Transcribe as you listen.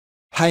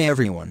Hi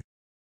everyone.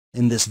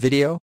 In this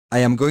video, I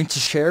am going to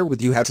share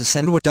with you how to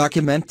send Word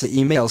document to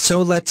email,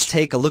 so let's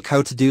take a look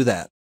how to do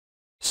that.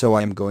 So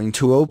I am going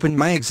to open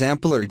my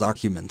example or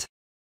document.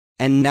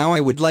 And now I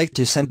would like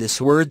to send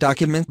this Word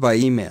document by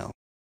email.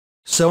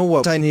 So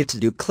what I need to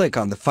do, click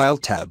on the File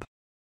tab.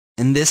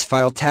 In this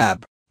File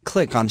tab,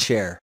 click on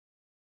Share.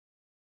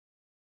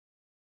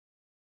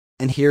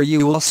 And here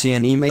you will see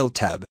an Email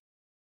tab.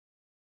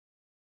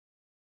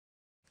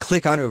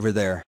 Click on over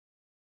there.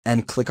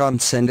 And click on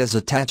Send as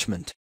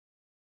Attachment.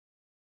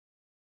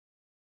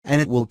 And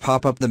it will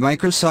pop up the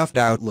Microsoft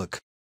Outlook.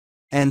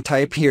 And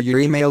type here your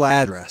email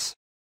address.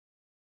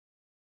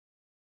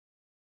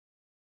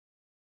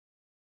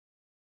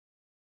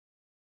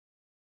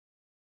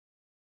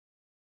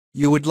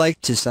 You would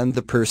like to send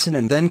the person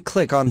and then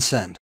click on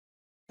Send.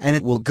 And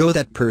it will go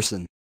that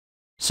person.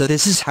 So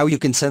this is how you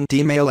can send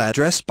the email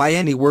address by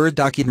any Word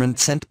document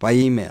sent by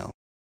email.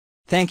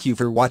 Thank you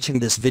for watching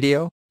this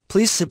video.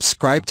 Please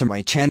subscribe to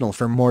my channel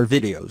for more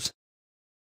videos.